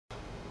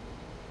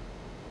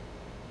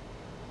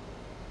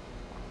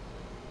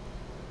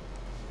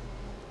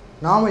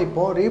நாம்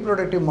இப்போ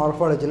reproductive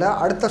morphologyல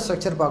அடுத்த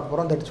ஸ்ட்ரக்சர் பார்க்க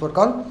போறோம். That is what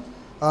called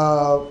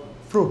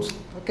fruits.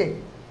 Okay.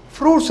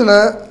 Fruitsல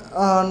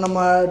நம்ம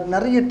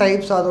நிறைய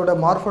டைப்ஸ் அதோட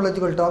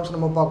மார்ஃபாலஜிக்கல் டர்ம்ஸ்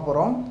நம்ம பார்க்க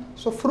போறோம்.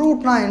 ஸோ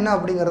ஃப்ரூட்னா என்ன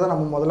அப்படிங்கிறத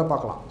நம்ம முதல்ல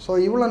பார்க்கலாம். ஸோ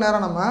இவ்வளோ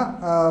நேரம் நம்ம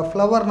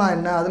ஃப்ளவர்னா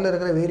என்ன, அதில்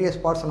இருக்கிற வேரியஸ்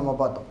பார்ட்ஸ் நம்ம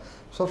பார்த்தோம்.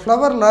 ஸோ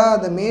ஃப்ளவரில்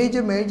அந்த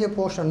மேஜர்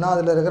போர்ஷன்னா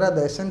அதில் இருக்கிற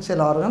அந்த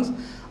எசென்சியல் ஆர்கன்ஸ்,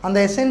 அந்த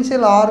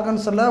எசென்சியல்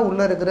ஆர்கன்ஸில்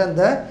உள்ளே இருக்கிற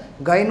அந்த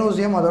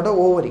கைனோசியம், அதோட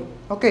ovary.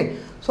 Okay,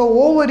 so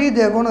ovary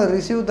they cone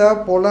receive the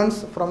பொலன்ஸ்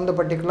from the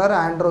particular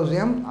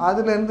androecium.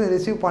 அதுலேருந்து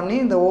ரிசீவ் பண்ணி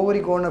இந்த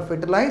ஓவரி கோன்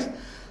ஃபெர்டிலைஸ்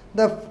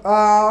இந்த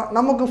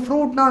நமக்கு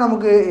ஃப்ரூட்னா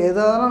நமக்கு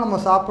எதெல்லாம் நம்ம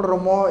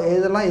சாப்பிட்றோமோ,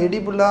 எதெல்லாம்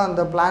எடிபிளாக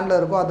அந்த பிளான்ட்டில்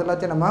இருக்கோ அது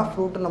எல்லாத்தையும் நம்ம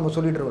ஃப்ரூட்டுன்னு நம்ம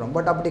சொல்லிட்டு இருக்கிறோம்.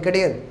 பட் அப்படி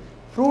கிடையாது.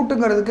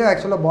 ஃப்ரூட்டுங்கிறதுக்கு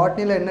ஆக்சுவலாக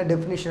பாட்னியில் என்ன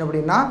டெஃபினிஷன்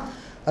அப்படின்னா,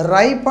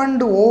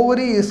 ripened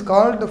ovary is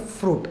called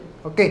fruit.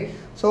 Okay,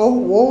 so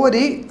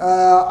ovary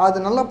அது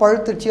நல்லா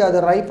பழுத்துச்சு, அது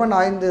ரைப்பன்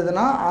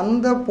ஆயிருந்ததுன்னா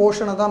அந்த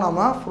போர்ஷனை தான்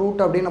நம்ம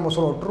ஃப்ரூட் அப்படின்னு நம்ம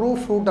சொல்லுவோம். ட்ரூ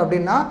ஃப்ரூட்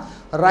அப்படின்னா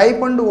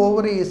ripened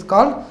ovary is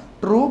called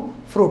true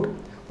fruit.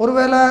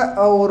 ஒருவேளை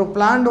ஒரு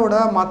பிளான்ட்டோட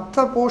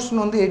மற்ற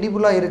போர்ஷன் வந்து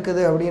எடிபுளாக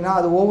இருக்குது அப்படின்னா,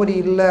 அது ஓவரி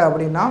இல்லை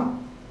அப்படின்னா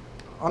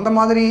அந்த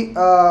மாதிரி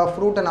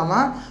ஃப்ரூட்டை நம்ம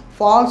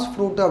ஃபால்ஸ்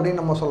ஃப்ரூட்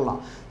அப்படின்னு நம்ம சொல்லலாம்.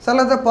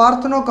 சிலது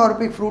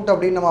பார்த்தினோகார்பிக் ஃப்ரூட்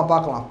அப்படின்னு நம்ம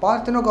பார்க்கலாம்.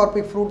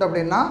 பார்த்தினோகார்பிக் ஃப்ரூட்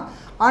அப்படின்னா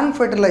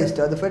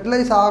அன்ஃபெர்டிலைஸ்டு, அது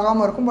ஃபெர்டிலைஸ்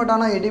ஆகாமல் இருக்கும், பட்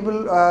ஆனால் எடிபிள்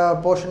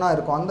போர்ஷனாக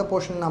இருக்கும். அந்த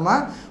போர்ஷன் நம்ம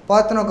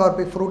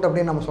பார்த்தினோகார்பிக் ஃப்ரூட்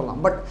அப்படின்னு நம்ம சொல்லலாம்.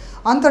 பட்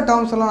அந்த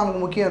டேர்ம்ஸ் எல்லாம்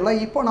நமக்கு முக்கியம் இல்லை.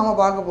 இப்போ நம்ம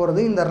பார்க்க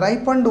போகிறது இந்த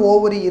ரைப்பண்ட்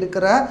ஓவரி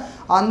இருக்கிற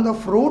அந்த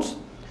ஃப்ரூட்ஸ்,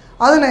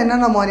 அதில்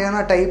என்னென்ன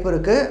மாதிரியான டைப்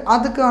இருக்குது,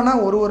 அதுக்கான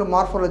ஒரு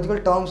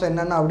மார்ஃபாலஜிக்கல் டேர்ம்ஸ்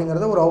என்னென்ன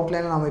அப்படிங்கிறத ஒரு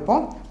அவுட்லைனை நம்ம இப்போ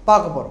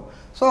பார்க்க போகிறோம்.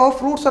 ஸோ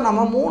ஃப்ரூட்ஸை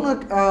நம்ம 3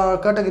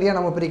 கேட்டகரியாக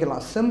நம்ம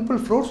பிரிக்கலாம். Simple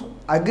fruits,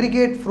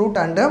 aggregate fruit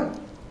and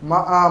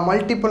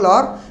multiple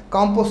R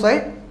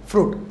composite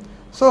fruit.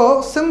 So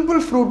simple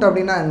fruit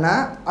அப்படின்னா என்ன,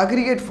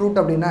 அக்ரிகேட் ஃப்ரூட்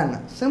அப்படின்னா என்ன?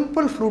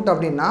 சிம்பிள் ஃப்ரூட்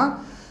அப்படின்னா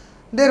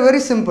தேர்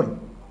வெரி சிம்பிள்.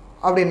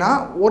 அப்படின்னா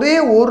ஒரே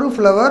ஒரு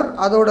ஃப்ளவர்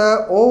அதோட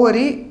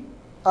ஓவரி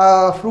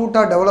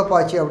ஃப்ரூட்டாக டெவலப்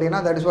ஆச்சு அப்படின்னா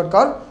that is what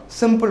call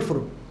simple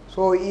fruit.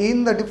 So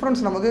இந்த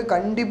டிஃப்ரென்ஸ் நமக்கு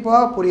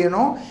கண்டிப்பாக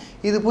புரியணும்.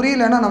 இது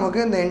புரியலைன்னா நமக்கு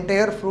இந்த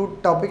என்டையர் ஃப்ரூட்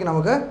டாபிக்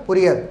நமக்கு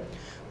புரியாது.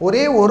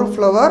 ஒரே ஒரு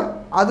ஃப்ளவர்,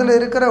 அதில்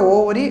இருக்கிற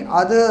ஓவரி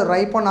அது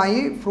ரைப்பன்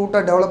ஆகி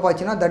ஃப்ரூட்டாக டெவலப்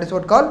ஆச்சுன்னா that is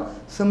what call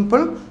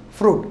simple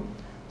fruit.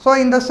 So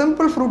இந்த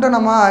சிம்பிள் ஃப்ரூட்டை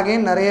நம்ம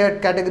அகெயின் நிறைய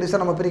கேட்டகரிஸை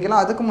நம்ம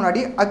பிரிக்கலாம். அதுக்கு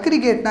முன்னாடி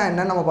அக்ரிகேட்னா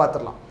என்னன்னு நம்ம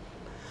பார்த்துடலாம்.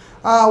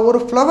 ஒரு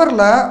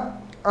ஃப்ளவரில்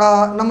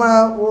நம்ம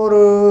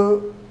ஒரு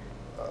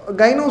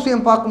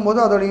கைனோசியம் பார்க்கும்போது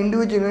அதோட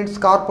இண்டிவிஜுவல்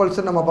யூனிட்ஸ்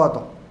கார்பல்ஸ்ன்னு நம்ம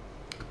பார்த்தோம்.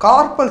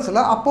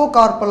 கார்பல்ஸில் அப்போ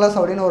கார்பல்லஸ்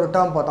அப்படின்னு ஒரு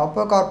டேர்ம் பார்த்தோம்.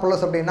 அப்போ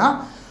கார்பல்லஸ் அப்படின்னா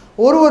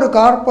ஒரு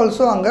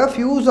கார்பல்ஸும் அங்கே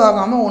ஃபியூஸ்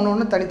ஆகாமல்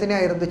ஒன்று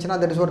தனித்தனியாக இருந்துச்சுன்னா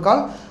தட் இஸ் வாட்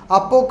கால்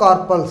அப்போ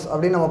கார்பல்ஸ்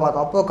அப்படின்னு நம்ம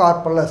பார்த்தோம். அப்போ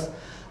கார்பல்லஸ்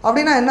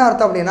அப்படின்னா என்ன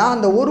அர்த்தம் அப்படின்னா,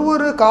 அந்த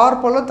ஒரு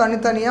கார்பலும்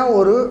தனித்தனியாக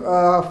ஒரு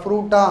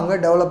ஃப்ரூட்டாக அங்கே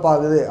டெவலப்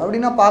ஆகுது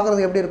அப்படின்னா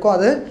பார்க்குறது எப்படி இருக்கும்,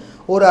 அது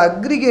ஒரு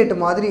அக்ரிகேட்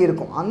மாதிரி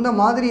இருக்கும். அந்த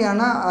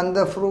மாதிரியான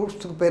அந்த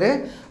ஃப்ரூட்ஸுக்கு பேர்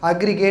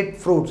அக்ரிகேட்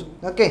ஃப்ரூட்ஸ்.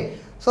 ஓகே,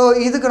 ஸோ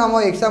இதுக்கு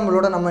நம்ம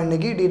எக்ஸாம்பிளோட நம்ம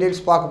இன்றைக்கி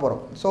டீட்டெயில்ஸ் பார்க்க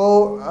போகிறோம். ஸோ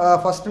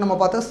ஃபஸ்ட்டு நம்ம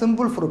பார்த்தா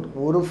சிம்பிள் ஃப்ரூட்.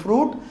 ஒரு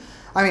ஃப்ரூட்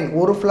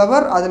ஒரு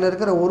ஃப்ளவர், அதில்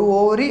இருக்கிற ஒரு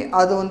ஓவரி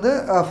அது வந்து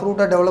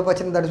ஃப்ரூட்டாக டெவலப்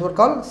ஆச்சுன்னு that is what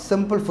call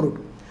simple fruit.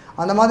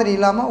 அந்த மாதிரி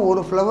இல்லாமல்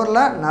ஒரு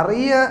ஃப்ளவரில்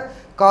நிறைய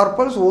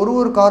கார்பல்ஸ்,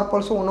 ஒரு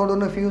கார்பல்ஸும்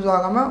ஒன்று ஃபியூஸ்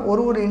ஆகாமல்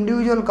ஒரு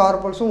இண்டிவிஜுவல்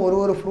கார்பல்ஸும்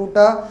ஒரு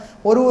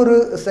ஃப்ரூட்டாக ஒரு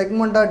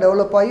செக்மெண்ட்டாக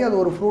டெவலப் ஆகி அது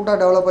ஒரு ஃப்ரூட்டாக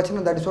டெவலப்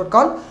ஆச்சுன்னு that is what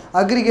call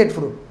aggregate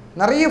fruit.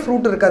 நிறைய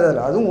ஃப்ரூட் இருக்காது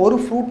அதில், அதுவும் ஒரு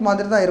ஃப்ரூட்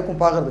மாதிரி தான் இருக்கும்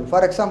பார்க்குறதுக்கு.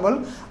 ஃபார் எக்ஸாம்பிள்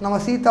நம்ம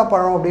சீத்தா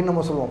பழம் அப்படின்னு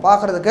நம்ம சொல்லுவோம்.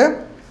 பார்க்குறதுக்கு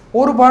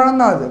ஒரு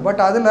பழம் தான் அது,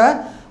 பட் அதில்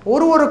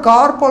ஒரு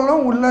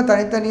கார்பலும் உள்ள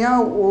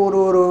தனித்தனியாக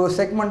ஒரு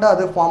செக்மெண்ட்டாக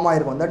அது ஃபார்ம்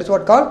ஆகிருக்கும். That is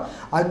what call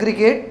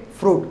aggregate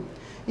fruit.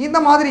 இந்த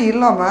மாதிரி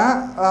இல்லாமல்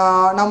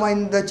நம்ம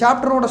இந்த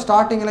சாப்டரோட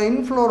ஸ்டார்டிங்கில்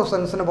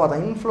இன்ஃப்ளோரசன்ஸ்னு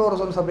பார்த்தோம்.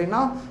 இன்ஃப்ளோரசன்ஸ்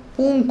அப்படின்னா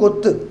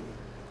பூங்கொத்து.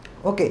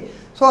 ஓகே,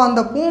 ஸோ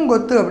அந்த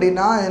பூங்கொத்து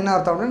அப்படின்னா என்ன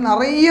அர்த்தம் அப்படின்னா,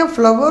 நிறைய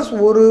ஃப்ளவர்ஸ்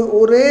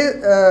ஒரே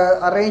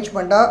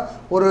அரேஞ்ச்மெண்ட்டாக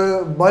ஒரு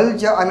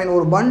பல்ஜாக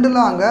ஒரு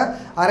பண்டிலாக அங்கே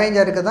அரேஞ்ச்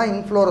ஆகிருக்க தான்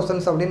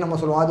இன்ஃப்ளோரசன்ஸ் அப்படின்னு நம்ம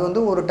சொல்லுவோம். அது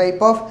வந்து ஒரு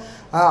type of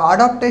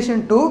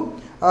adaptation to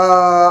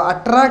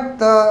attract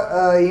the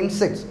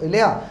insects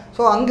இல்லையா.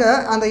 ஸோ அங்கே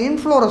அந்த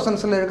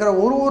இன்ஃப்ளோரசன்ஸில் இருக்கிற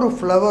ஒரு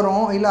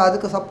ஃப்ளவரும் இல்லை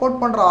அதுக்கு சப்போர்ட்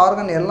பண்ணுற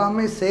ஆர்கன்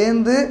எல்லாமே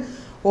சேர்ந்து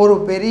ஒரு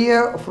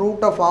பெரிய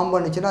ஃப்ரூட்டை form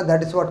பண்ணிச்சுன்னா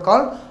that is what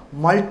call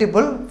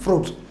multiple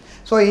fruits.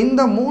 So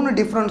இந்த 3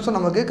 டிஃப்ரென்ஸும்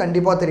நமக்கு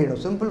கண்டிப்பாக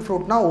தெரியணும். சிம்பிள்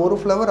ஃப்ரூட்னா ஒரு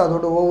ஃப்ளவர்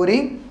அதோட ஓவரி,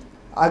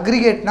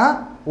 அக்ரிகேட்னா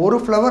ஒரு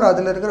ஃப்ளவர்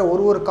அதில் இருக்கிற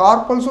ஒரு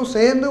கார்பல்ஸும்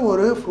சேர்ந்து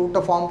ஒரு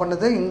ஃப்ரூட்டை ஃபார்ம்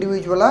பண்ணுது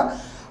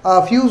இண்டிவிஜுவலாக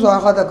ஃபியூஸ்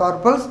ஆகாத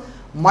கார்பல்ஸ்.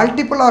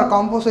 மல்டிபிள் ஆர்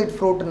காம்போசைட்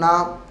ஃப்ரூட்னா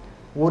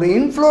ஒரு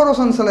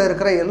இன்ஃப்ளோரசன்ஸில்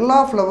இருக்கிற எல்லா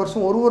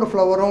ஃப்ளவர்ஸும் ஒரு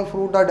ஃப்ளவரும்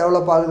ஃப்ரூட்டாக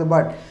டெவலப் ஆகுது.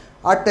 But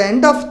at the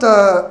end of the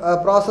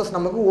process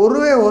நமக்கு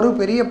ஒரு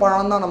பெரிய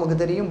பழம் தான் நமக்கு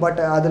தெரியும்.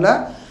 பட் அதில்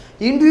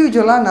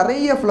இண்டிவிஜுவலாக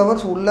நிறைய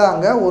ஃப்ளவர்ஸ் உள்ளே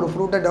அங்கே ஒரு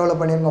ஃப்ரூட்டை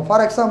டெவலப் பண்ணியிருக்கோம்.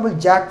 ஃபார் எக்ஸாம்பிள்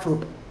ஜாக்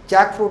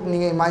ஃப்ரூட்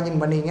நீங்கள்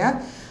இமேஜின் பண்ணிங்க,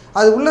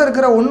 அது உள்ளே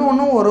இருக்கிற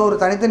ஒன்றும் ஒரு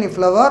தனித்தனி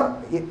ஃப்ளவர்,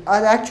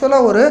 அது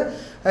ஆக்சுவலாக ஒரு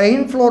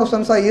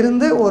இன்ஃப்ளோரசன்ஸாக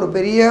இருந்து ஒரு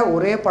பெரிய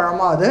ஒரே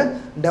பழமாக அது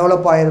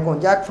டெவலப் ஆகிருக்கும்.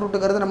 ஜாக்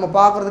ஃப்ரூட்டுங்கிறது நம்ம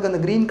பார்க்குறதுக்கு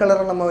அந்த க்ரீன்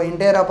கலரில் நம்ம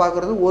என்டையராக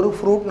பார்க்குறது ஒரு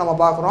ஃப்ரூட் நம்ம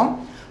பார்க்குறோம்.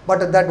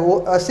 But that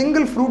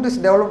single fruit is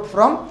developed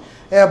from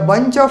a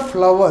bunch of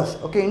flowers.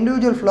 Okay,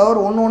 individual flower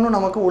ஒன்று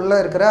நமக்கு உள்ளே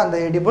இருக்கிற அந்த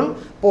edible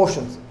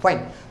portions.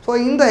 Fine. So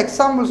இந்த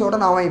எக்ஸாம்பிள்ஸோட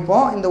நாம் இப்போ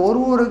இந்த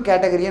ஒரு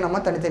கேட்டகரியை நம்ம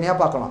தனித்தனியாக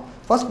பார்க்கலாம்.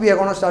 First we are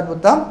going to start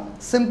with the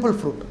simple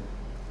fruit.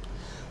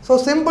 So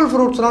simple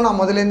fruitsலாம் நான்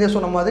முதல்லேருந்தே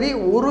சொன்ன மாதிரி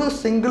ஒரு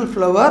single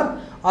flower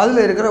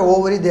அதில் இருக்கிற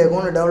ovary they are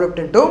going to develop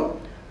into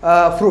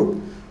fruit.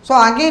 So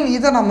again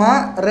இதை நம்ம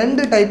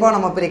ரெண்டு டைப்பாக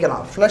நம்ம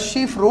பிரிக்கலாம்,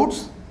 fleshy fruits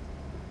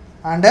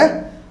and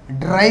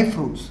dry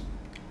fruits.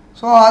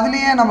 So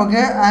அதுலேயே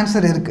நமக்கு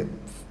ஆன்சர் இருக்குது.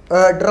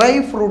 ட்ரை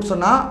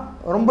ஃப்ரூட்ஸ்னால்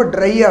ரொம்ப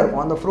ட்ரையாக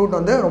இருக்கும், அந்த ஃப்ரூட்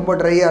வந்து ரொம்ப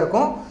ட்ரையாக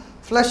இருக்கும்.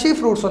 ஃப்ளஷி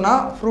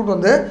ஃப்ரூட்ஸ்னால் ஃப்ரூட்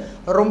வந்து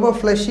ரொம்ப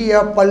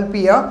ஃப்ளஷியாக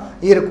பல்பியாக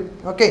இருக்கும்.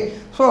 ஓகே,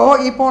 ஸோ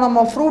இப்போது நம்ம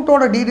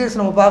ஃப்ரூட்டோட டீட்டெயில்ஸ்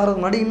நம்ம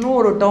பார்க்குறதுக்கு முன்னாடி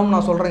இன்னொரு டேர்ம்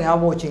நான் சொல்கிறேன்,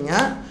 ஞாபகம் வச்சிங்க.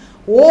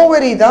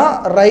 ஓவரி தான்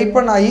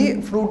ரைப்பன் ஆகி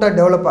ஃப்ரூட்டாக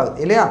டெவலப்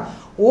ஆகுது இல்லையா?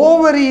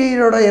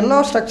 ஓவரியோட எல்லா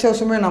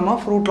ஸ்ட்ரக்சர்ஸுமே நம்ம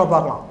ஃப்ரூட்டில்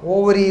பார்க்கலாம்.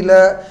 ஓவரியில்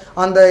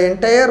அந்த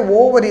என்டையர்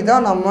ஓவரி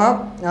தான் நம்ம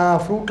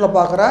ஃப்ரூட்டில்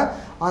பார்க்குற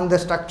அந்த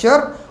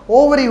ஸ்ட்ரக்சர்.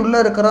 ஓவரி உள்ளே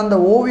இருக்கிற அந்த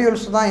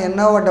ஓவியல்ஸ் தான்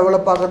என்னவா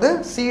டெவலப் ஆகுது?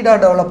 சீடாக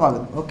டெவலப்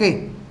ஆகுது. Okay,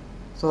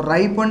 so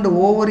ripened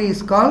ovary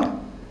is called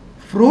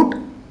fruit.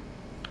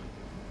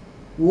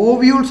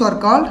 Ovules are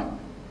called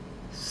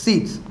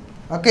seeds.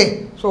 Okay,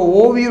 so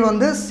ovule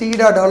வந்து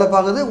சீடாக டெவலப்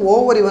ஆகுது,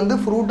 ஓவரி வந்து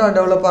ஃப்ரூட்டாக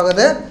டெவலப்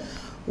ஆகுது.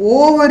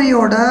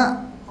 ஓவரியோட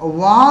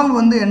வால்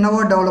வந்து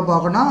என்னவா டெவலப்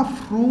ஆகுனா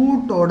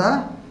ஃப்ரூட்டோட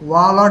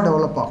வாலாக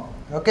டெவலப் ஆகும்.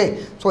 ஓகே,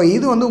 ஸோ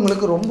இது வந்து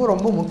உங்களுக்கு ரொம்ப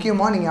ரொம்ப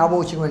முக்கியமாக நீங்கள்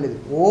ஞாபகம் வச்சுக்க வேண்டியது.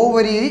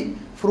 ஓவரி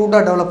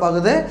ஃப்ரூட்டாக டெவலப்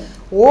ஆகுது,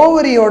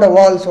 ஓவரியோட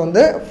வால்ஸ்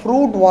வந்து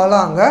ஃப்ரூட்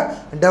வாலாக அங்கே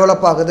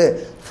டெவலப் ஆகுது.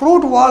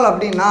 ஃப்ரூட் வால்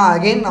அப்படின்னா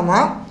அகெயின் நம்ம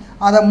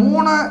அதை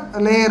 3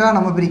 லேயராக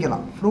நம்ம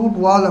பிரிக்கலாம். ஃப்ரூட்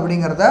வால்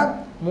அப்படிங்கிறத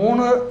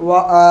 3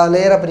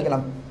 லேயராக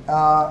பிரிக்கலாம்.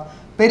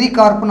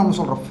 பெரிகார்ப்னு நம்ம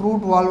சொல்கிறோம்,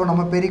 ஃப்ரூட் வால்வை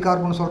நம்ம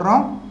பெரிகார்ப்னு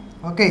சொல்கிறோம்.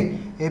 Okay,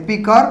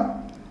 epicarp,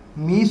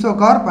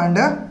 mesocarp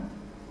and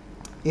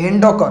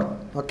endocarp.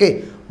 Okay,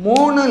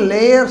 3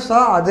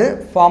 லேயர்ஸாக அது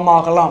ஃபார்ம்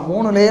ஆகலாம்.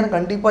 3 லேயர்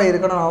கண்டிப்பாக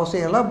இருக்கணும்னு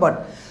அவசியம் இல்லை. பட்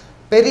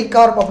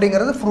பெரிகார்ப்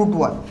அப்படிங்கிறது ஃப்ரூட்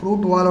வால்.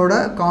 ஃப்ரூட் வாலோட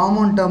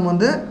காமன் டேர்ம்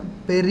வந்து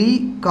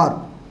pericarp.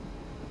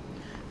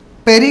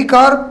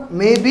 Pericarp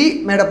may be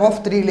made up of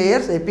 3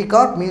 layers,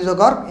 epicarp,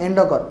 mesocarp,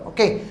 endocarp.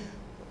 Okay,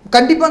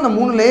 கண்டிப்பாக அந்த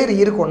 3 லேயர்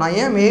இருக்கும். நான்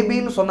ஏன்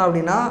மேபின்னு சொன்னேன்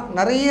அப்படின்னா,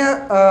 நிறைய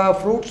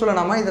ஃப்ரூட்ஸில்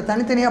நம்ம இதை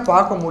தனித்தனியாக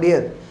பார்க்க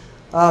முடியாது.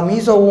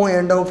 மீசோவும்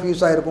எண்டோவும்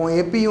ஃபியூஸ் ஆகிருக்கும்,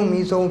 எப்பியும்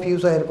மீசோவும்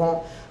ஃபியூஸ் ஆகிருக்கும்.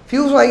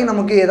 ஃபியூஸ் ஆகி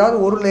நமக்கு ஏதாவது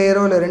ஒரு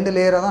லேயரோ இல்லை 2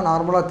 லேயரோ தான்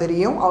நார்மலாக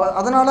தெரியும்.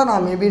 அதனால்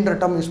நான் மேபின்ற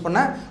டேர்ம் யூஸ்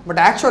பண்ணேன்.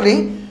 But actually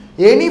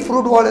any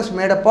fruit wall is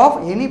made up of,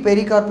 any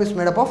pericarp is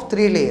made up of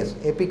 3 layers,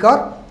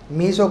 epicarp,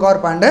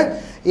 mesocarp and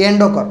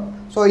endocarp.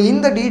 So in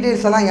the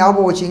details எல்லாம்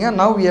ஞாபகம் வச்சிங்க.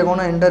 Now we are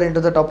going to enter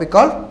into the topic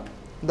called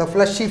the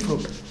fleshy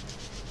fruit.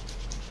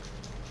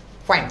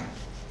 Fine.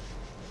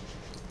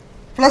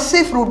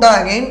 Fleshy fruit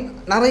again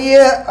நிறைய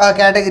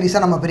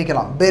கேட்டகரிஸாக நம்ம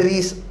பிரிக்கலாம்.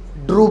 berries,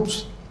 drupes,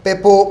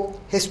 pepo,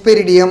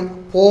 hesperidium,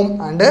 pome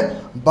and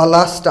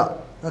ballasta.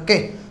 Okay,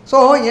 so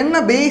என்ன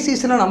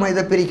பேசிஸில் நம்ம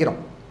இதை பிரிக்கிறோம்?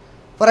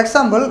 ஃபார்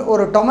எக்ஸாம்பிள்,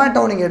 ஒரு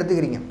டொமேட்டோ நீங்கள்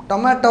எடுத்துக்கிறீங்க.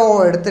 டொமேட்டோவை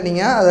எடுத்து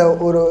நீங்கள் அதை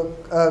ஒரு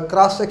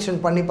கிராஸ் செக்ஷன்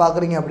பண்ணி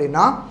பார்க்குறீங்க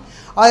அப்படின்னா,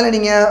 அதில்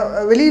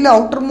நீங்கள் வெளியில்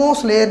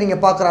அவுட்டர்மோஸ்ட் லேயர்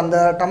நீங்கள் பார்க்குற அந்த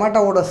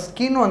டொமேட்டோவோட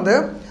ஸ்கின் வந்து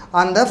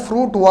அந்த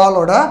ஃப்ரூட்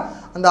வாலோட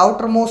அந்த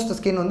அவுட்டர்மோஸ்ட்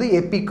ஸ்கின் வந்து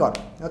எபிகார்ப்.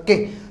 ஓகே,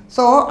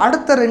 ஸோ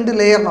அடுத்த 2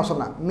 லேயர் நான்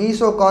சொன்னேன்,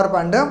 மீசோகார்ப்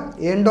அண்டு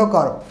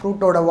எண்டோகார்ப்.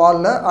 ஃப்ரூட்டோட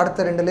வாலில்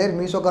அடுத்த 2 லேயர்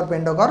மீசோகார்ப்,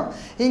 எண்டோகார்ப்.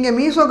 இங்கே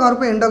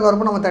மீசோகார்ப்பு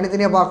எண்டோகார்ப்பு நம்ம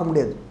தனித்தனியாக பார்க்க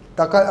முடியாது.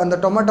 அந்த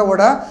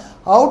டொமேட்டோவோட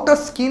அவுட்டர்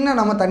ஸ்கின்னை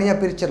நம்ம தனியாக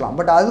பிரிச்சிடலாம்,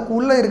 பட் அதுக்கு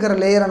உள்ளே இருக்கிற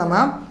லேயரை நம்ம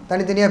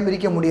தனித்தனியாக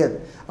பிரிக்க முடியாது.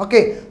 ஓகே,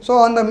 ஸோ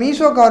அந்த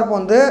மீசோகார்ப்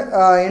வந்து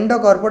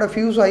எண்டோகார்ப்போட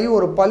ஃபியூஸ் ஆகி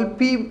ஒரு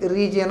பல்பி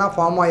ரீஜியனாக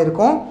ஃபார்ம்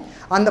ஆகிருக்கும்.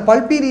 அந்த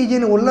பல்பி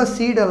ரீஜியன் உள்ள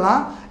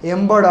சீடெல்லாம்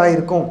எம்பர்ட்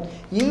ஆகிருக்கும்.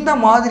 இந்த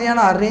மாதிரியான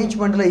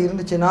அரேஞ்ச்மெண்ட்டில்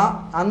இருந்துச்சுன்னா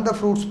அந்த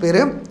ஃப்ரூட்ஸ்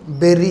பேர்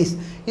பெர்ரிஸ்.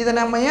 இதை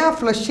நம்ம ஏன்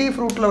ஃப்ளஷி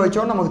ஃப்ரூட்டில்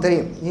வச்சோன்னு நமக்கு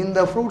தெரியும்.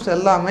 இந்த ஃப்ரூட்ஸ்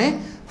எல்லாமே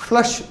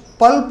ஃப்ளஷ்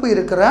பல்ப்பு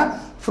இருக்கிற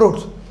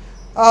ஃப்ரூட்ஸ்.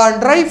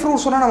 ட்ரை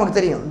ஃப்ரூட்ஸ்னால் நமக்கு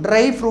தெரியும்.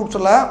 ட்ரை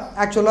ஃப்ரூட்ஸில்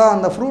ஆக்சுவலாக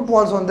அந்த ஃப்ரூட்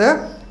வால்ஸ் வந்து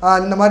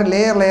இந்த மாதிரி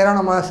லேயராக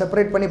நம்ம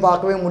செப்பரேட் பண்ணி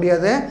பார்க்கவே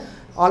முடியாது.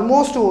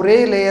 ஆல்மோஸ்ட் ஒரே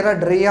லேயராக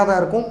ட்ரையாக தான்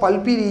இருக்கும்,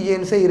 பல்பி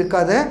ரீஜியன்ஸே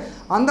இருக்காது.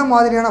 அந்த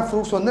மாதிரியான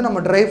ஃப்ரூட்ஸ் வந்து நம்ம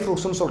ட்ரை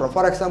ஃப்ரூட்ஸ்னு சொல்கிறோம்.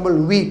 ஃபார் எக்ஸாம்பிள்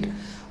வீட்,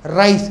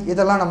 ரைஸ்,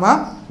 இதெல்லாம் நம்ம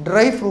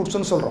ட்ரை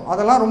ஃப்ரூட்ஸ்னு சொல்கிறோம்.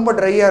 அதெல்லாம் ரொம்ப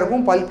ட்ரையாக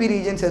இருக்கும், பல்பி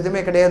ரீஜன்ஸ்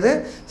எதுவுமே கிடையாது.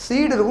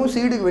 சீடு இருக்கும்,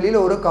 சீடுக்கு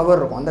வெளியில் ஒரு கவர்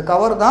இருக்கும், அந்த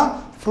கவர் தான்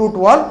ஃப்ரூட்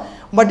வால்.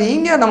 பட்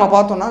இங்கே நம்ம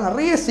பார்த்தோம்னா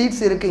நிறைய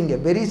சீட்ஸ் இருக்குது. இங்கே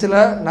பெரிஸில்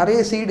நிறைய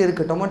சீடு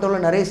இருக்குது,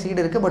 டொமேட்டோவில் நிறைய சீடு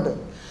இருக்குது. பட்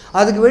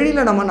அதுக்கு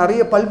வெளியில் நம்ம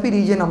நிறைய பல்பி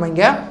ரீஜன் நம்ம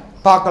இங்கே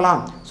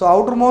பார்க்கலாம். ஸோ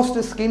அவுட்டர்மோஸ்ட்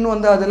ஸ்கின்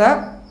வந்து அதில்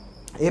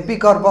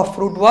எபிகார்ப் ஆஃப்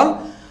ஃப்ரூட் வால்,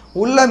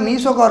 உள்ள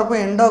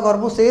மீசோகார்ப்பும்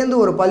எண்டோகார்ப்பும் சேர்ந்து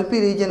ஒரு பல்பி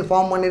ரீஜன்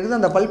ஃபார்ம் பண்ணிடுது.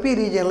 அந்த பல்பி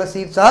ரீஜனில்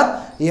சீட்ஸ் ஆர்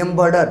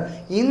எம்பர்டட்.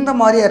 இந்த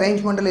மாதிரி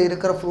அரேஞ்ச்மெண்ட்டில்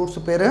இருக்கிற ஃப்ரூட்ஸ்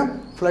பேர்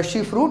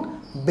ஃப்ளஷி ஃப்ரூட்,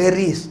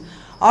 பெர்ரிஸ்.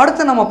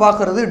 அடுத்து நம்ம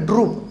பார்க்குறது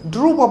ட்ரூப்.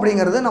 ட்ரூப்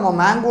அப்படிங்கிறது நம்ம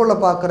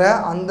மேங்கோவில் பார்க்குற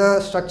அந்த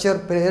ஸ்ட்ரக்சர்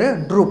பேர்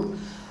ட்ரூப்.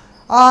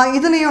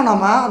 இதுலேயும்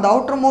நம்ம அந்த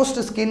அவுட்டர்மோஸ்ட்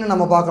ஸ்கின்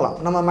நம்ம பார்க்கலாம்.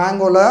 நம்ம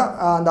மேங்கோவில்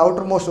அந்த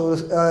அவுட்டர்மோஸ்ட் ஒரு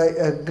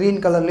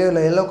க்ரீன் கலர்லேயோ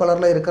இல்லை எல்லோ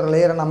கலரில் இருக்கிற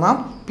லேயரை நம்ம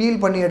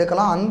பீல் பண்ணி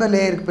எடுக்கலாம். அந்த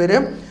லேயருக்கு பேர்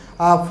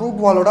fruit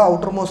வாலோட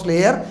outermost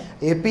layer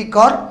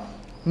epicarp.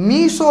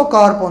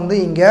 Mesocarp வந்து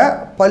இங்கே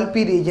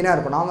பல்பி ரீஜனாக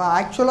இருக்கும். நாம்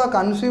ஆக்சுவலாக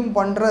கன்சியூம்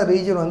பண்ணுற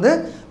ரீஜன் வந்து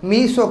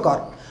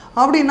மீசோகார்ப்.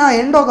 அப்படின்னா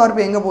எண்டோகார்ப்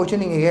எங்கே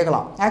போச்சுன்னு நீங்கள்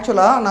கேட்கலாம்.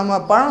 ஆக்சுவலாக நம்ம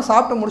பழம்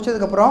சாப்பிட்டு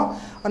முடிச்சதுக்கப்புறம்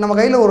நம்ம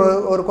கையில்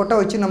ஒரு கொட்டை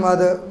வச்சு நம்ம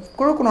அதை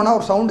குழுக்கணுன்னா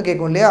ஒரு சவுண்டு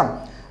கேட்கும் இல்லையா?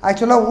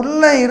 ஆக்சுவலாக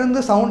உள்ளே இருந்து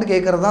சவுண்டு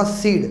கேட்குறது தான்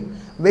சீடு.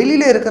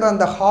 வெளியில் இருக்கிற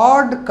அந்த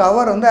ஹார்ட்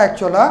கவர் வந்து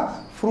ஆக்சுவலாக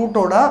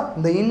ஃப்ரூட்டோட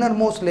இந்த inner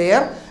most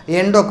layer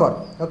endocarp.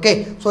 Okay,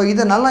 so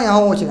இதை நல்லா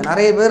ஞாபகம் வச்சுங்க.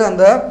 நிறைய பேர்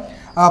அந்த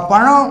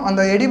பழம்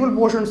அந்த எடிபிள்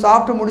போர்ஷன்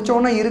சாப்பிட்டு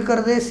முடித்தோன்னே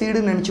இருக்கிறதே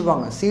சீடுன்னு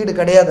நினச்சிப்பாங்க. சீடு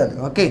கிடையாது அது.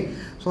 ஓகே,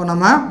 ஸோ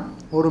நம்ம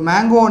ஒரு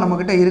மேங்கோ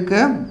நம்மக்கிட்ட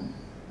இருக்குது.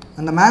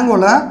 அந்த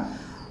மேங்கோவில்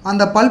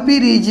அந்த பல்பி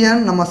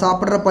ரீஜியன், நம்ம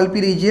சாப்பிட்ற பல்பி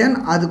ரீஜியன்,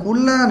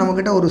 அதுக்குள்ளே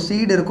நம்மக்கிட்ட ஒரு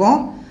சீடு இருக்கும்.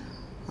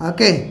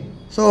 ஓகே,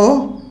 ஸோ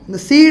இந்த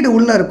சீடு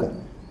உள்ளே இருக்கும்.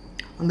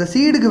 அந்த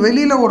சீடுக்கு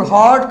வெளியில் ஒரு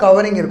ஹார்ட்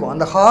கவரிங் இருக்கும்.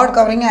 அந்த ஹார்ட்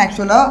கவரிங்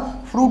ஆக்சுவலாக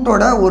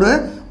ஃப்ரூட்டோட ஒரு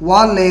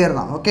வால் லேயர்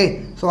தான். ஓகே,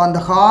 ஸோ அந்த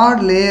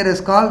heart layer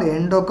is called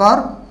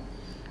endocarp.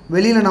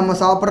 வெளியில் நம்ம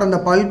சாப்பிட்ற அந்த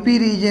பல்பி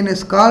region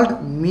is called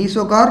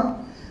mesocarp.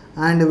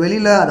 And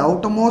வெளியில் அது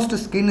outermost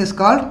skin is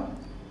called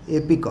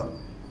epicarp.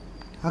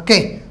 Okay,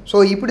 so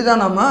இப்படி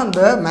தான் நம்ம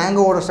அந்த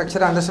மேங்கோவோட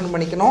ஸ்ட்ரக்சரை அண்டர்ஸ்டாண்ட்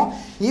பண்ணிக்கணும்.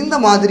 இந்த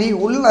மாதிரி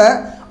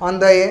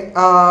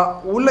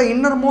உள்ள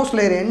இன்னர்மோஸ்ட்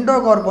லேயர்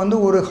எண்டோகார்ப் வந்து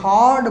ஒரு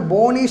ஹார்ட்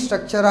போனி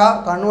ஸ்ட்ரக்சராக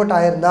கன்வெர்ட்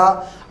ஆகிருந்தால்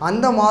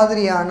அந்த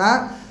மாதிரியான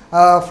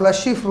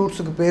ஃப்ளஷி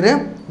ஃப்ரூட்ஸுக்கு பேர்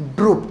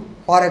ட்ரூப்.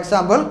 For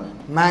example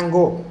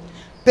mango.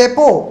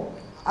 பெப்போ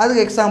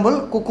அதுக்கு எக்ஸாம்பிள்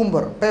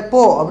குக்கும்பர்.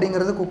 பெப்போ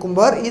அப்படிங்கிறது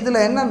குக்கும்பர்.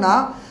 இதில் என்னென்னா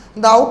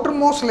இந்த அவுட்டர்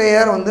மோஸ்ட்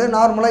லேயர் வந்து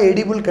நார்மலாக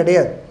எடிபிள்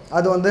கிடையாது.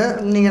 அது வந்து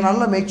நீங்கள்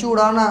நல்ல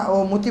மெச்சூர்டான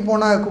முத்தி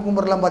போன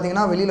குக்கும்பர்லாம்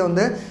பார்த்தீங்கன்னா வெளியில்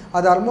வந்து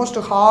அது ஆல்மோஸ்ட்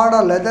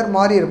ஹார்டாக லெதர்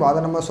மாதிரி இருக்கும்.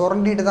 அதை நம்ம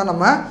சுரண்டிட்டு தான்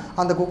நம்ம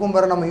அந்த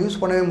குக்கும்பரை நம்ம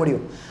யூஸ் பண்ணவே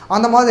முடியும்.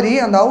 அந்த மாதிரி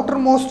அந்த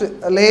அவுட்டர் மோஸ்ட்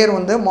லேயர்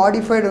வந்து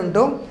modified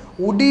into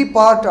உடி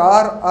part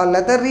R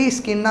leathery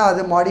ஸ்கின்னாக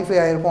அது மாடிஃபை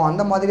ஆகிருக்கும்.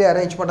 அந்த மாதிரி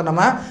அரேஞ்ச்மெண்ட்டை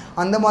நம்ம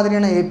அந்த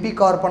மாதிரியான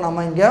எபிகார்ப்பை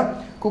நம்ம இங்கே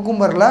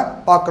குக்கும்பரில்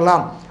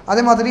பார்க்கலாம்.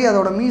 அதே மாதிரி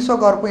அதோட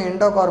மீசோகார்ப்பும்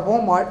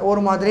எண்டோகார்ப்பும்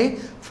ஒரு மாதிரி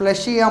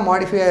ஃப்ளஷியாக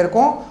மாடிஃபை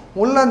ஆகிருக்கும்.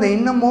 உள்ள அந்த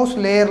இன்னமோஸ்ட்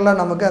லேயரில்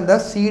நமக்கு அந்த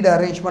சீடு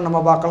அரேஞ்ச்மெண்ட்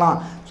நம்ம பார்க்கலாம்.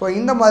 ஸோ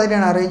இந்த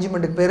மாதிரியான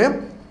அரேஞ்ச்மெண்ட்டுக்கு பேர்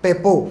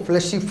பெப்போ,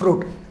 ஃப்ளஷி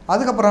ஃப்ரூட்.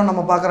 அதுக்கப்புறம்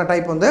நம்ம பார்க்குற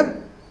டைப் வந்து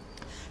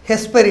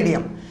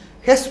ஹெஸ்பெரிடியம்.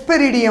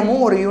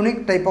 ஹெஸ்பெரிடியமும் ஒரு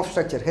யூனிக் டைப் ஆஃப்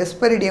ஸ்ட்ரக்சர்.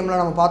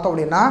 ஹெஸ்பெரிடியமில் நம்ம பார்த்தோம்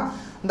அப்படின்னா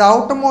இந்த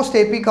அவுட்டர்மோஸ்ட்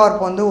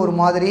எபிகார்ப் வந்து ஒரு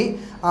மாதிரி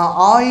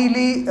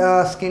ஆயிலி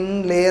ஸ்கின்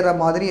லேயரை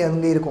மாதிரி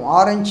அங்கே இருக்கும்.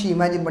 ஆரஞ்சு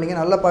இமேஜின் பண்ணிங்க,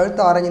 நல்ல பழுத்த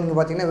ஆரஞ்சு நீங்கள்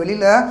பார்த்தீங்கன்னா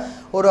வெளியில்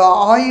ஒரு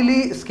ஆயிலி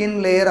ஸ்கின்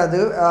லேயர் அது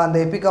அந்த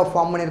எபிகார்ப்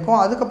ஃபார்ம்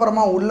பண்ணியிருக்கோம்.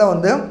 அதுக்கப்புறமா உள்ளே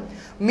வந்து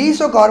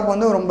மீசோகார்ப்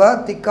வந்து ரொம்ப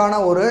திக்கான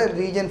ஒரு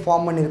ரீஜன்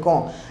ஃபார்ம்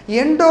பண்ணியிருக்கோம்.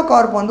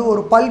 எண்டோகார்ப் வந்து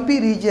ஒரு பல்பி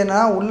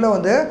ரீஜனாக உள்ளே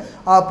வந்து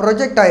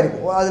ப்ரொஜெக்ட்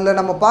ஆகிருக்கும். அதில்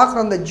நம்ம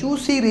பார்க்குற அந்த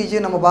ஜூஸி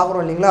ரீஜன் நம்ம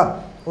பார்க்குறோம் இல்லைங்களா?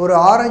 ஒரு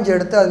ஆரஞ்சு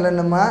எடுத்து அதில்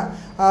நம்ம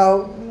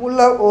உள்ள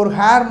ஒரு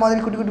ஹேர் மாதிரி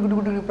குட்டி குட்டி குட்டி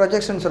குட்டி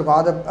ப்ரொஜெக்ஷன்ஸ் இருக்கும்.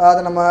 அதை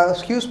நம்ம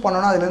ஸ்கியூஸ்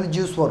பண்ணோன்னா அதுலேருந்து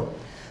ஜூஸ் வரும்.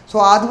 ஸோ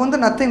அது வந்து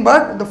நத்திங்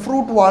பட் இந்த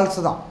ஃப்ரூட் வால்ஸ்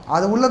தான்.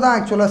 அது உள்ளே தான்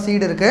ஆக்சுவலாக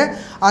சீடு இருக்குது.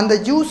 அந்த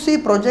ஜூஸி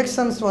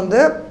ப்ரொஜெக்ஷன்ஸ் வந்து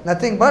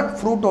நத்திங் பட்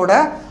ஃப்ரூட்டோட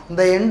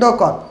இந்த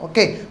எண்டோகார்ப்.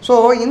 ஓகே, ஸோ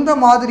இந்த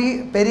மாதிரி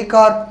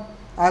pericarp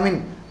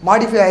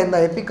modify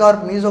ஆகிருந்தா,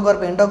 epicarp,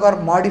 mesocarp,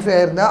 endocarp modify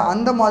ஆகிருந்தா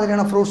அந்த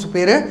மாதிரியான ஃப்ரூட்ஸ்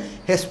பேர்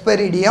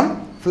ஹெஸ்பெரிடியம்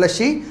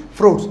ஃப்ளஷி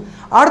ஃப்ரூட்ஸ்.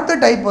 அடுத்த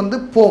டைப் வந்து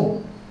போம்.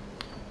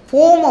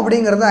 போம்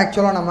அப்படிங்கிறது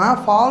ஆக்சுவலாக நம்ம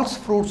ஃபால்ஸ்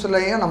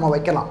ஃப்ரூட்ஸ்லேயும் நம்ம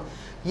வைக்கலாம்.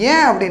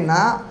 ஏன்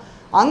அப்படின்னா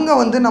அங்கே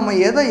வந்து நம்ம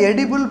எதை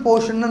எடிபிள்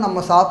போர்ஷன்னு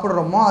நம்ம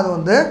சாப்பிட்றோமோ அது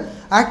வந்து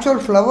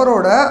ஆக்சுவல்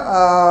ஃப்ளவரோட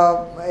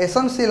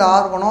எசென்சியல்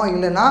ஆர்கனோ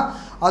இல்லைன்னா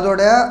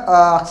அதோட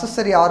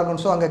அக்சஸரி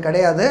ஆர்கன்ஸோ அங்கே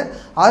கிடையாது.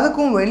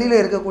 அதுக்கும் வெளியில்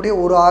இருக்கக்கூடிய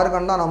ஒரு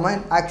ஆர்கன் தான் நம்ம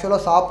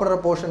ஆக்சுவலாக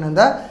சாப்பிட்ற போர்ஷன்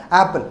இந்த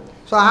ஆப்பிள்.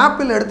 ஸோ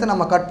ஆப்பிள் எடுத்து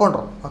நம்ம கட்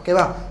பண்ணுறோம்.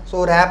 ஓகேவா? ஸோ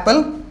ஒரு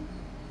ஆப்பிள்,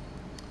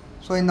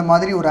 ஸோ இந்த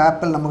மாதிரி ஒரு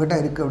ஆப்பிள் நம்மக்கிட்ட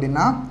இருக்குது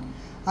அப்படின்னா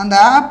அந்த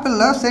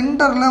ஆப்பிளில்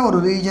சென்டரில் ஒரு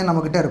ரீஜன்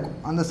நம்மக்கிட்ட இருக்கும்.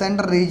 அந்த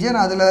சென்டர் ரீஜன்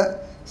அதில்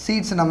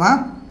சீட்ஸ் நம்ம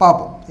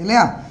பார்ப்போம்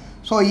இல்லையா?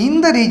 ஸோ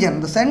இந்த ரீஜன்,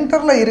 இந்த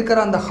சென்டரில் இருக்கிற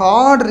அந்த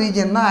ஹார்ட்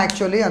ரீஜன் தான்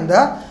ஆக்சுவலி அந்த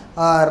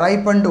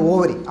ரைப்பண்ட்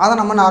ஓவரி. அதை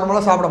நம்ம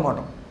நார்மலாக சாப்பிட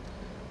மாட்டோம்.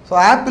 ஸோ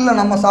ஆப்பிளில்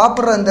நம்ம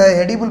சாப்பிட்ற இந்த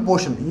எடிபிள்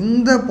போர்ஷன்,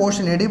 இந்த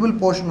போர்ஷன் எடிபிள்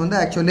போர்ஷன் வந்து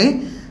actually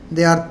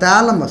they are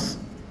thalamus.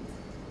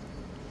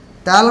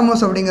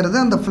 Thalamus அப்படிங்கிறது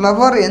அந்த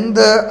ஃப்ளவர்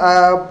எந்த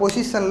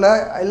பொசிஷனில்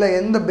இல்லை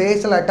எந்த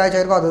பேஸில் அட்டாச்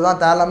ஆகிருக்கோ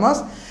அதுதான்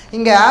தாலமஸ்.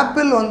 இங்கே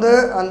ஆப்பிள் வந்து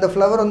அந்த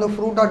ஃப்ளவர் வந்து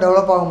ஃப்ரூட்டாக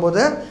டெவலப்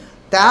ஆகும்போது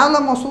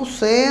தாலமஸும்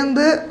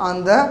சேர்ந்து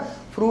அந்த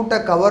ஃப்ரூட்டை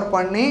கவர்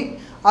பண்ணி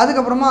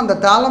அதுக்கப்புறமா அந்த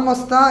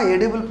தாலமஸ் தான்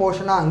எடிபிள்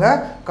போர்ஷனாக அங்கே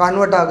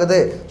கன்வெர்ட் ஆகுது.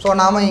 ஸோ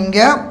நாம்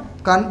இங்கே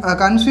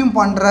கன்சியூம்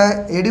பண்ணுற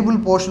எடிபிள்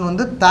போர்ஷன்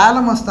வந்து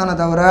தாலமஸ் தானே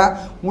தவிர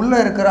உள்ளே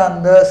இருக்கிற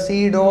அந்த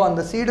சீடோ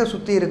அந்த சீடை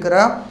சுற்றி இருக்கிற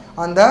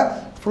அந்த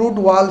ஃப்ரூட்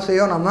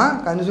வால்ஸையோ நம்ம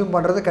கன்சியூம்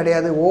பண்ணுறது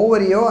கிடையாது.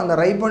 ஓவரியோ அந்த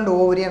ரைப்பண்ட்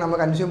ஓவரியோ நம்ம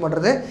கன்சியூம்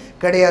பண்ணுறது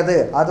கிடையாது.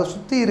 அதை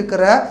சுற்றி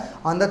இருக்கிற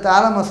அந்த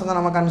தாலமஸை தான்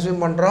நம்ம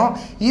கன்சியூம் பண்ணுறோம்.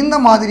 இந்த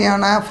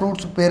மாதிரியான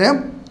ஃப்ரூட்ஸுக்கு பேர்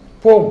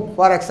போம்.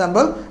 For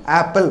example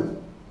apple.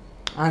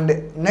 And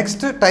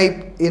next type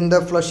இந்த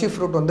ஃப்ளஷி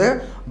ஃப்ரூட் வந்து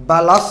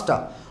பலாஸ்டா.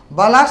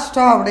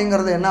 பலாஸ்டா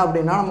அப்படிங்கிறது என்ன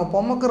அப்படின்னா நம்ம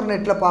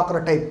பொமக்ரனேட்டில் பார்க்குற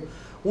டைப்.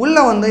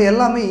 உள்ளே வந்து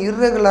எல்லாமே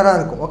இர்ரெகுலராக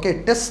இருக்கும். ஓகே,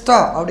 டெஸ்டா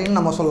அப்படின்னு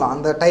நம்ம சொல்லலாம்.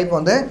 அந்த டைப்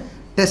வந்து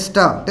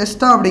டெஸ்டா.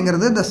 டெஸ்டா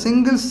அப்படிங்கிறது த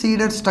சிங்கிள்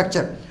சீடட்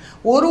ஸ்ட்ரக்சர்.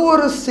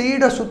 ஒரு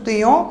சீடை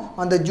சுற்றியும்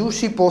அந்த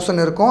ஜூஸி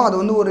போர்ஷன் இருக்கும். அது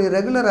வந்து ஒரு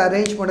ரெகுலர்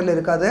அரேஞ்ச்மெண்ட்டில்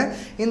இருக்காது.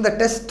 இந்த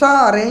டெஸ்டா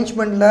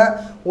அரேஞ்ச்மெண்ட்டில்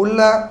உள்ள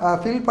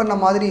ஃபில் பண்ண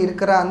மாதிரி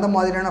இருக்கிற அந்த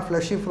மாதிரியான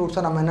ஃப்ளஷி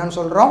ஃப்ரூட்ஸை நம்ம என்னென்னு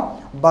சொல்கிறோம்?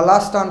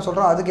 பலாஸ்டான்னு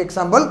சொல்கிறோம். அதுக்கு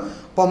எக்ஸாம்பிள்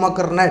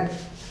பொமக்ரனட்.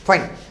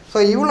 ஃபைன். ஸோ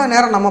இவ்வளோ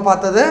நேரம் நம்ம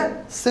பார்த்தது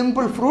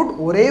சிம்பிள் ஃப்ரூட்,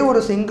 ஒரே ஒரு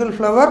சிங்கிள்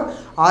ஃப்ளவர்,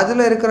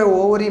 அதில் இருக்கிற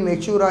ஓவரி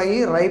மெச்சூர் ஆகி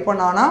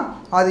ரைப்பன் ஆனால்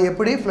அது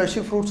எப்படி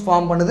ஃப்ளஷி ஃப்ரூட்ஸ்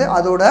ஃபார்ம் பண்ணுது,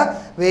 அதோட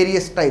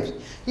வேரியஸ் டைப்ஸ்.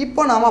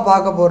 இப்போ நாம்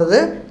பார்க்க போகிறது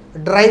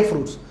dry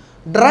fruits.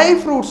 Try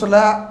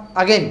ஃப்ரூட்ஸில்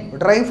again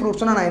try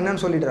ஃப்ரூட்ஸ்னால் நான்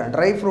என்னென்னு சொல்லிடுறேன்.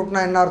 ட்ரை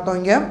ஃப்ரூட்னால் என்ன அர்த்தம்?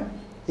 இங்கே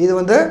இது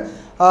வந்து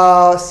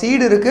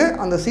சீடு இருக்குது,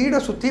 அந்த சீடை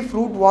சுற்றி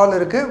ஃப்ரூட் வால்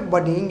இருக்குது.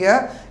 பட் இங்கே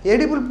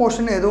எடிபிள்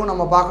போர்ஷன் எதுவும்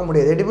நம்ம பார்க்க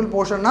முடியாது. எடிபிள்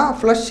போர்ஷன்னா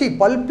ஃப்ளஷி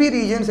பல்பி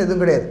ரீஜன்ஸ்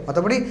எதுவும் கிடையாது.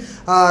 மற்றபடி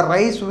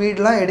ரைஸ்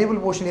வீட்லாம் எடிபிள்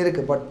போர்ஷன்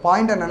இருக்குது. பட்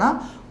பாயிண்ட் என்னென்னா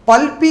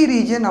பல்பி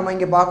ரீஜன் நம்ம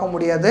இங்கே பார்க்க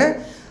முடியாது.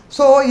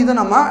 ஸோ இது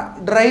நம்ம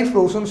ட்ரை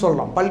ஃப்ரூட்ஸ்னு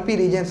சொல்கிறோம். பல்பி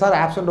regions R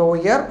absent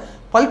over here.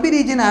 பல்பி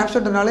region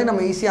ஆப்சென்ட்னாலே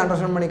நம்ம ஈஸியாக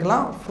அண்டர்ஸ்டாண்ட்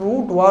பண்ணிக்கலாம்.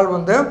 ஃப்ரூட் வால்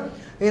வந்து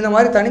இந்த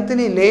மாதிரி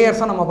தனித்தனி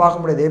லேயர்ஸாக நம்ம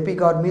பார்க்க முடியாது.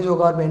 எபிகார்ப்,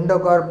 மீசோகார்ப்,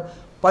 எண்டோகார்ப்,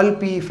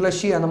 பல்பி,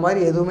 ஃப்ளஷி அந்த மாதிரி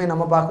எதுவுமே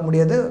நம்ம பார்க்க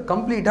முடியாது.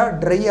 கம்ப்ளீட்டாக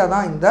ட்ரையாக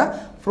தான் இந்த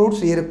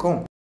ஃப்ரூட்ஸ் இருக்கும்.